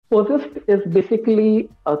Possessed is basically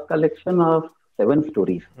a collection of seven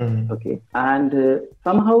stories. Hmm. Okay. And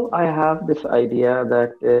somehow I have this idea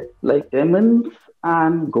that like demons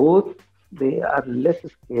and ghosts, they are less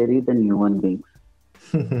scary than human beings.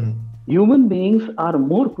 Human beings are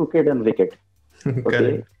more crooked and wicked. Okay.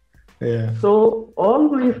 Correct. Yeah. So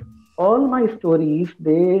all my stories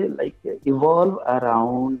they like evolve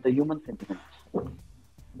around the human sentiments.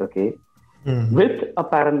 Okay. Hmm. With a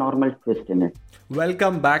paranormal twist in it.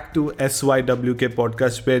 Welcome back to SYWK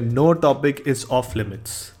podcast where no topic is off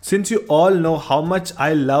limits. Since you all know how much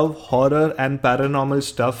I love horror and paranormal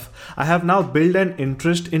stuff, I have now built an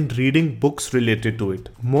interest in reading books related to it.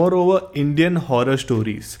 Moreover, Indian horror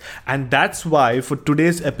stories. And that's why for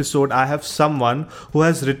today's episode I have someone who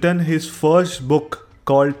has written his first book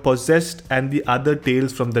called Possessed and the Other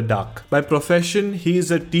Tales from the Dark. By profession, he is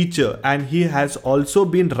a teacher and he has also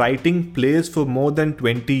been writing plays for more than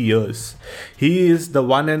 20 years. He is the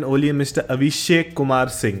one and only Mr. Avishek Kumar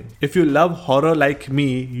Singh. If you love horror like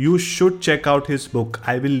me, you should check out his book.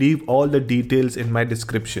 I will leave all the details in my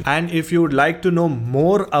description. And if you would like to know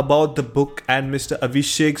more about the book and Mr.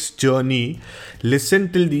 Avishek's journey,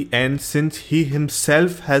 listen till the end since he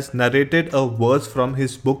himself has narrated a verse from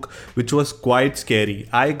his book which was quite scary.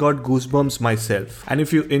 I got goosebumps myself. And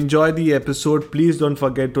if you enjoy the episode, please don't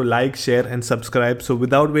forget to like, share, and subscribe. So,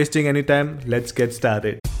 without wasting any time, let's get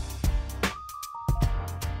started.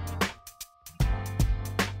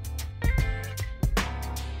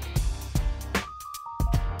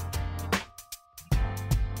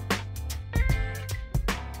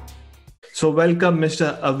 So, welcome,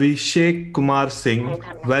 Mr. Avishek Kumar Singh.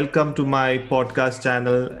 Welcome to my podcast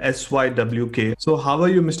channel SYWK. So, how are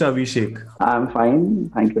you, Mr. Avishek? I'm fine.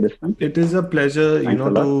 Thank you, Desmond. It is a pleasure, Thanks a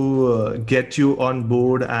lot. to get you on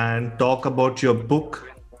board and talk about your book.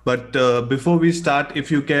 But before we start, if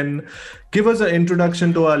you can give us an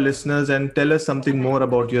introduction to our listeners and tell us something more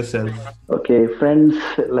about yourself. Okay, friends,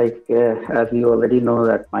 like as you already know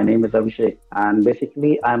that my name is Abhishek and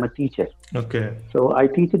basically I'm a teacher. Okay. So I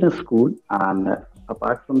teach in a school and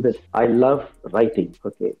apart from this, I love writing.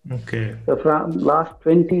 Okay. Okay. So from last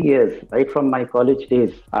 20 years, right from my college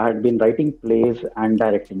days, I had been writing plays and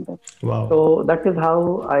directing them. Wow. So that is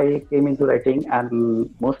how I came into writing and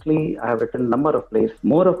mostly I have written a number of plays,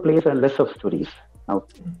 more of plays and less of stories. Now,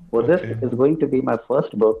 for this Okay. is going to be my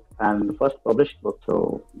first book and first published book.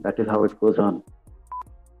 So that is how it goes on.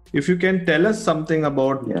 If you can tell us something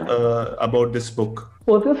Yeah. about this book.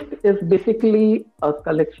 Possessed is basically a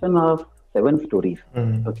collection of seven stories.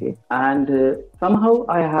 Hmm. Okay. And somehow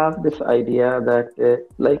I have this idea that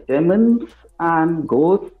like demons and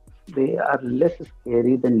ghosts, they are less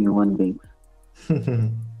scary than human beings.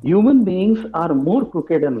 Human beings are more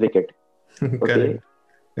crooked and wicked. Okay. Correct.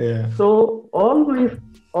 Yeah. So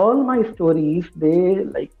all my stories they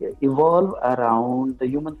like evolve around the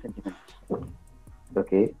human sentiments.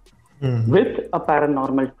 Okay. Hmm. With a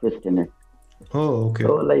paranormal twist in it. Oh, okay.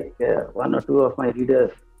 So like one or two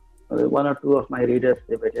of my readers,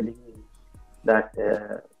 they were telling me that,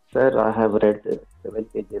 sir, I have read 7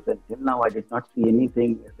 pages and till now I did not see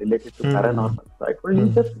anything related to Hmm. paranormal. So I told you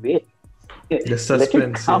Hmm. just wait. The Let it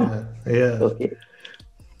suspense. come. Yeah. Yeah. Okay.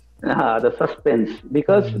 The suspense.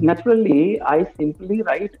 Because naturally I simply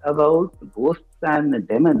write about ghosts and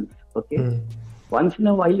demons. Okay. Hmm. Once in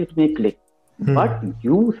a while it may click. Hmm. But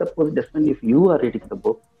you suppose, Desmond, if you are reading the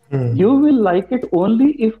book, Hmm. you will like it only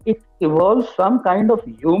if it evolves some kind of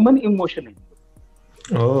human emotion in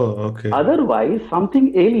you. Oh, okay. Otherwise,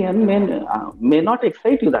 something alien may not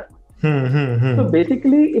excite you that much. Hmm. Hmm. Hmm. So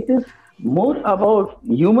basically, it is more about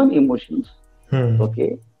human emotions. Hmm. Okay,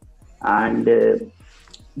 and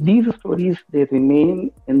these stories they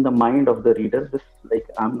remain in the mind of the reader. This like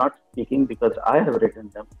I'm not speaking because I have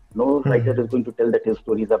written them. No writer is going to tell that his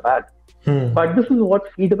stories are bad. Hmm. But this is what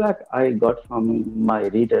feedback I got from my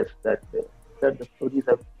readers that the stories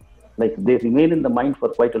have like they remain in the mind for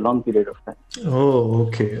quite a long period of time. Oh,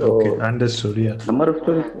 okay. So- Okay. Understood. Yeah. Number of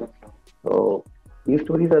stories. So these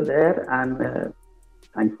stories are there, and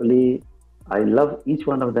thankfully, I love each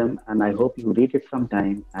one of them, and I hope you read it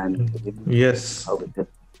sometime and review Yes. how it is.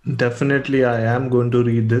 Definitely, I am going to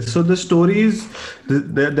read this. So the stories,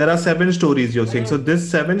 there are 7 stories you're saying. So this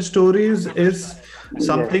 7 stories is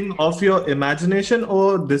something of your imagination,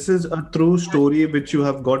 or this is a true story which you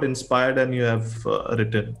have got inspired and you have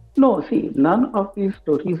written? No, see, none of these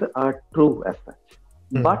stories are true as such,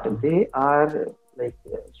 but they are like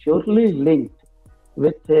surely linked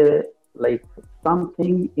with like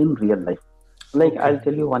something in real life. Like I'll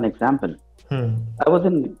tell you one example. Hmm. I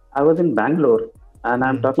was in Bangalore, and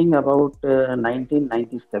I'm talking about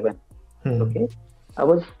 1997. Hmm. Okay, I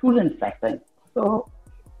was student that time. So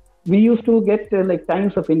we used to get like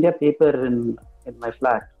Times of India paper in my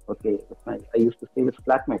flat. Okay, I used to stay with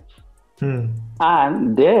flatmates, Hmm.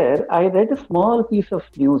 and there I read a small piece of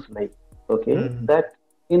news, like, okay, Hmm. that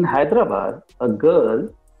in Hyderabad a girl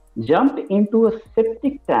jumped into a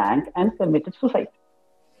septic tank and committed suicide.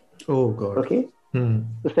 Oh God. Okay, Hmm.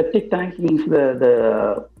 the septic tank means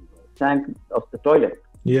the tank of the toilet.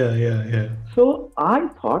 Yeah, yeah, yeah. So I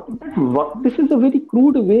thought that this is a very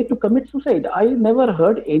crude way to commit suicide. I never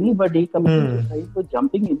heard anybody committing Hmm. suicide by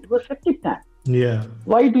jumping into a septic tank. Yeah.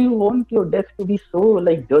 Why do you want your death to be so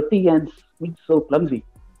like dirty and so clumsy?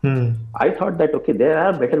 Hmm. I thought that okay, there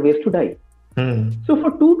are better ways to die. Hmm. So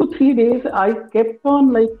for 2 to 3 days, I kept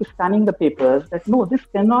on like scanning the papers that no, this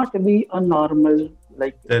cannot be a normal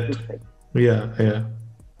like That. suicide. Yeah, yeah.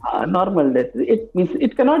 Normal death. It means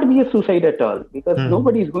it cannot be a suicide at all because Hmm.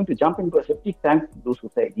 nobody is going to jump into a septic tank to do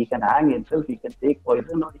suicide. He can hang himself, he can take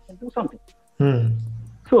poison, or he can do something. Hmm.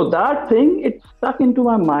 So that thing, it stuck into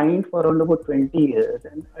my mind for around about 20 years,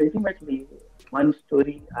 and ultimately, one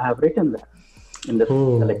story I have written there in this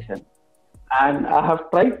Oh. collection, and I have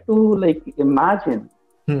tried to like imagine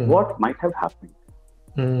Hmm. what might have happened.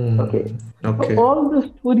 Okay. Hmm. So Okay. all the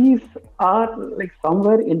stories are like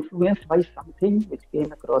somewhere influenced by something which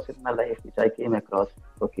came across in my life, which I came across.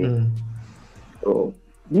 Okay. Hmm. So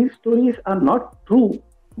these stories are not true,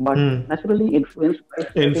 but Hmm. naturally influenced by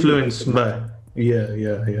certain events Influenced in my by. life. Yeah,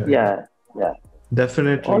 yeah, yeah, yeah. Yeah, yeah.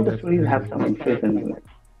 Definitely, All the stories have definitely. some influence in my life.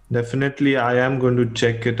 Definitely, I am going to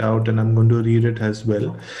check it out and I'm going to read it as well.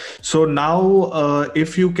 So now,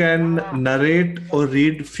 if you can narrate or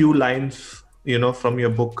read few lines, from your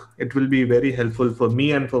book, it will be very helpful for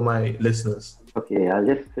me and for my listeners. Okay, I'll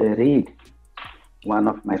just read one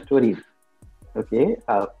of my stories. Okay,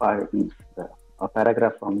 means a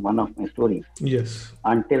paragraph from one of my stories. Yes.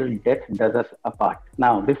 Until death does us apart.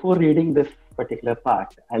 Now, before reading this particular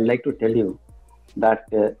part, I'd like to tell you that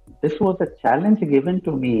this was a challenge given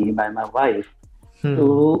to me by my wife Hmm. to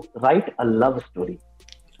write a love story.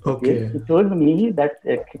 Okay, Okay. she told me that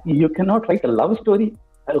you cannot write a love story.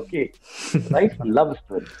 Okay, write a love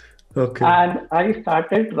story. Okay. And I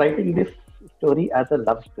started writing this story as a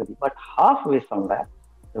love story. But halfway somewhere,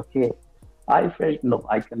 okay, I felt no,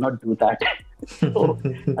 I cannot do that. So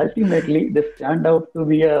ultimately, this turned out to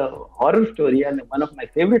be a horror story and one of my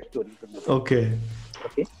favorite stories in the book. Okay.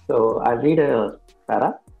 Okay, so I'll read a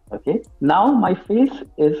para. Okay, now my face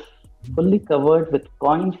is fully covered with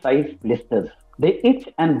coin sized blisters. They itch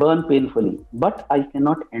and burn painfully, but I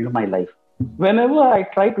cannot end my life. Whenever I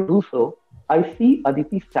try to do so, I see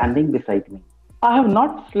Aditi standing beside me. I have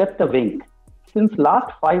not slept a wink since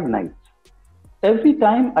last 5 nights. Every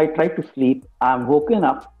time I try to sleep, I am woken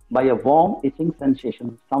up by a warm itching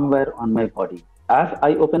sensation somewhere on my body. As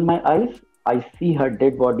I open my eyes, I see her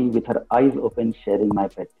dead body with her eyes open, sharing my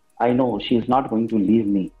bed. I know she is not going to leave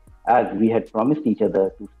me, as we had promised each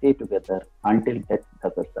other to stay together until death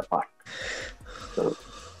does us apart. So,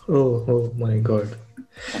 Oh, oh my God.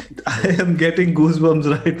 I am getting goosebumps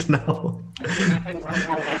right now.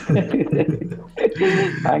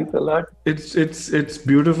 thanks a lot. It's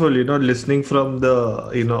beautiful, listening from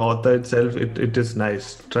the, author itself. It is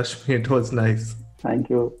nice. Trust me, it was nice. Thank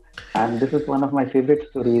you. And this is one of my favorite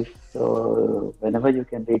stories. So, whenever you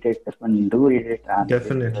can read it, definitely do read it and give it a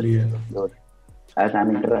Definitely, yeah. read of yours. As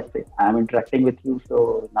I'm interacting with you,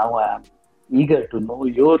 so now I'm eager to know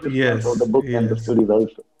your response of the Yes, book and the yes. stories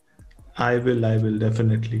also. I will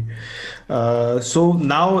definitely. So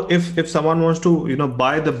now if someone wants to,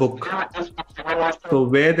 buy the book, so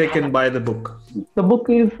where they can buy the book? The book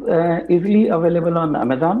is easily available on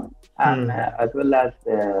Amazon and Hmm. as well as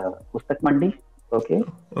Pustak Mandi. Okay,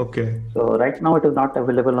 Okay. so right now it is not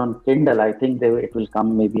available on Kindle. I think it will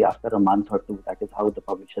come maybe after a month or two. That is how the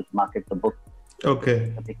publishers market the book. Okay.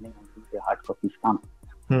 In the beginning, only the hard copies come.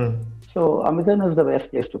 Hmm. So Amazon is the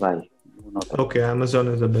best place to buy. You know that. Okay. Amazon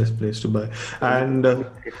is the best place to buy. So And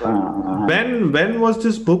it, when was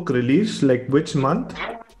this book released? Like which month?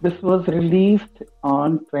 this was released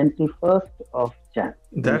on 21st of Jan,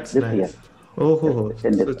 means That's this year. nice. Oh, Yes, so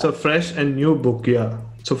 10 days it's a back. fresh and new book, yeah.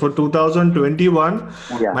 So for 2021,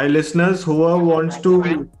 Yeah. my listeners, whoever wants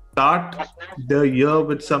to start the year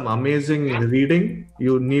with some amazing reading,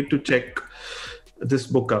 you need to check this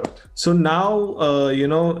book out. So now,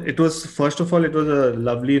 it was, first of all, it was a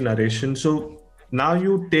lovely narration. So now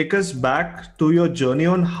you take us back to your journey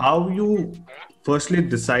on how you firstly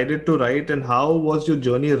decided to write and how was your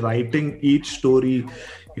journey writing each story.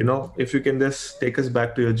 If you can just take us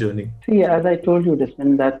back to your journey. See, as I told you,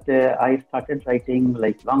 Desmond, that I started writing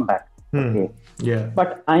like long back. Hmm. Okay. Yeah.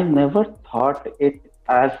 But I never thought it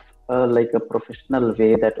as like a professional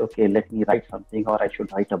way that, okay, let me write something or I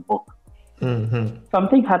should write a book. Mm-hmm.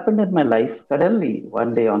 Something happened in my life suddenly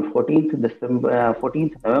one day on 14th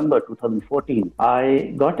November 2014.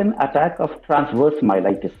 I got an attack of transverse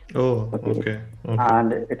myelitis. Oh, Okay, okay. Okay.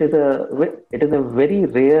 and it is a very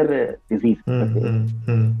rare disease. Okay,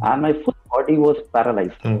 Mm-hmm. and my full body was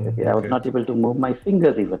paralyzed. Oh, Okay, I was okay. not able to move my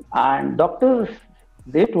fingers even. And doctors,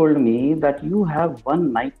 they told me that you have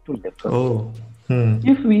one night to live. Okay, Oh. Hmm.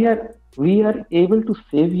 if we are able to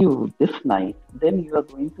save you this night, then you are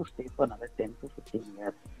going to stay for another 10 to 15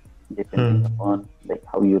 years, depending Hmm. upon like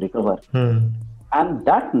how you recover. Hmm. And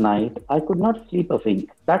that night, I could not sleep a wink.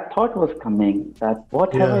 That thought was coming that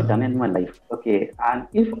what have I Yeah. done in my life? Okay, and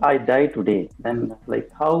if I die today, then like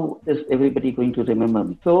how is everybody going to remember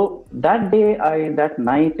me? So that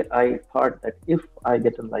night, I thought that if I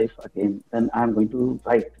get a life again, then I'm going to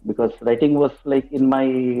write because writing was like in my.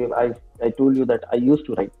 I told you that I used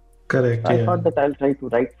to write. Correct. I Yeah. thought that I'll try to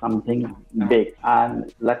write something big.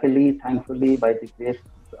 And luckily, thankfully, by the grace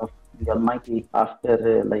of the Almighty, after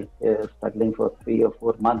struggling for 3 or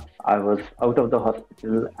 4 months, I was out of the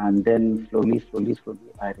hospital. And then slowly,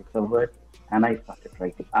 I recovered and I started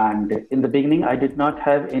writing. And in the beginning, I did not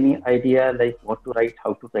have any idea like what to write,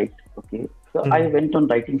 how to write. Okay. So I Hmm. went on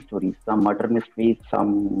writing stories, some murder mysteries,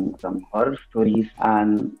 some horror stories,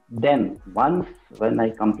 and then once when I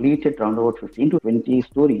completed around about 15 to 20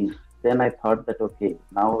 stories, then I thought that okay,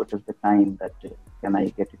 now it is the time that can I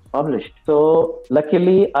get it published. So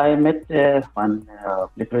luckily, I met one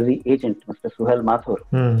literary agent, Mr. Suhail Mathur,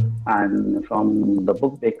 Hmm. and from the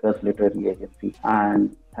Book Bakers Literary Agency,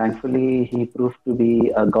 and thankfully he proved to be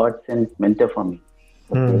a God sent mentor for me.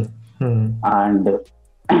 Hmm. Okay, Hmm. and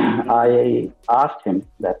I asked him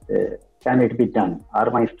that can it be done? Are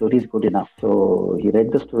my stories good enough? So he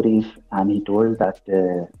read the stories and he told that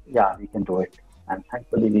yeah, we can do it. And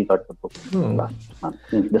thankfully, we got the book Oh. last month,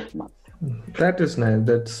 since this month. That is nice.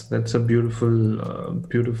 That's a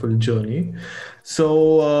beautiful journey. So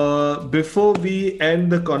before we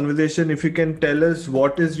end the conversation, if you can tell us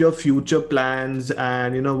what is your future plans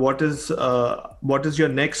and what is your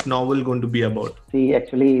next novel going to be about? See,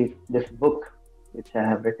 actually, this book which I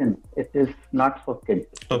have written, it is not for kids.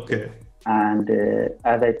 Okay. And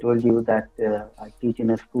as I told you that I teach in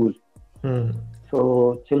a school. Hmm.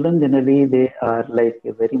 So children generally they are like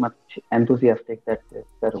very much enthusiastic that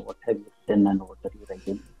sir, what have you written and what are you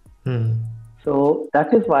writing? Hmm. So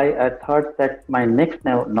that is why I thought that my next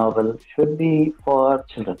novel should be for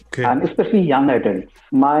children Okay. and especially young adults.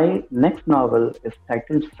 My next novel is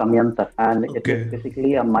titled Samyanta and it is Okay.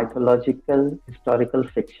 basically a mythological historical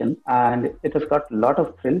fiction and it has got a lot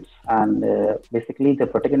of thrills and basically the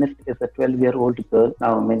protagonist is a 12-year-old girl.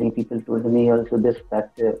 Now many people told me also this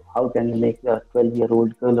that how can you make a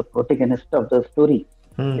 12-year-old girl a protagonist of the story?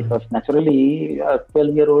 Hmm. Because naturally a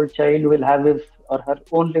 12-year-old child will have his or her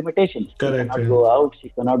own limitations. She Correct. cannot Yeah. go out, she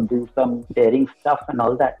cannot do some daring stuff and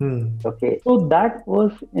all that. Hmm. Okay. So that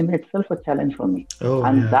was in itself a challenge for me. Oh,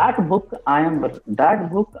 And yeah. that book I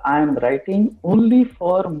am writing only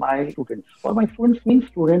for my students. For my students means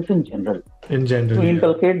students in general. In general, To yeah.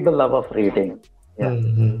 inculcate the love of reading. Yeah. Hmm.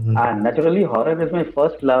 Hmm. Hmm. And naturally horror is my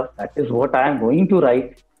first love. That is what I am going to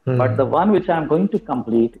write. Hmm. But the one which I am going to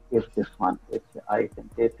complete is this one, which I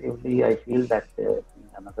tentatively I feel that in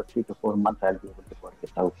another 3 to 4 months I'll be able to work it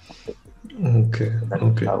out completely. Okay. So that is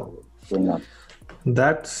Okay. how it's going on.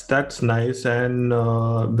 That's nice. And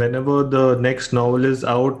whenever the next novel is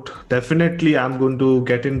out, definitely I'm going to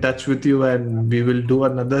get in touch with you, and we will do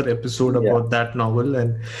another episode Yeah, about that novel.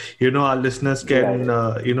 And our listeners yeah, can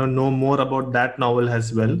yeah. know more about that novel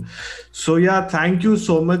as well. So yeah, thank you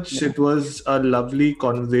so much. Yeah. It was a lovely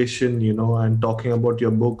conversation, and talking about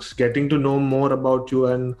your books, getting to know more about you,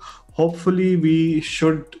 and hopefully we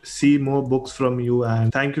should see more books from you.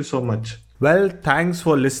 And thank you so much. Well, thanks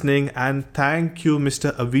for listening, and thank you,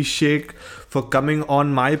 Mr. Abhishek, for coming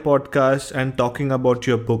on my podcast and talking about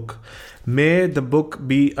your book. May the book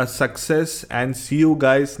be a success, and see you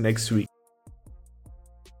guys next week.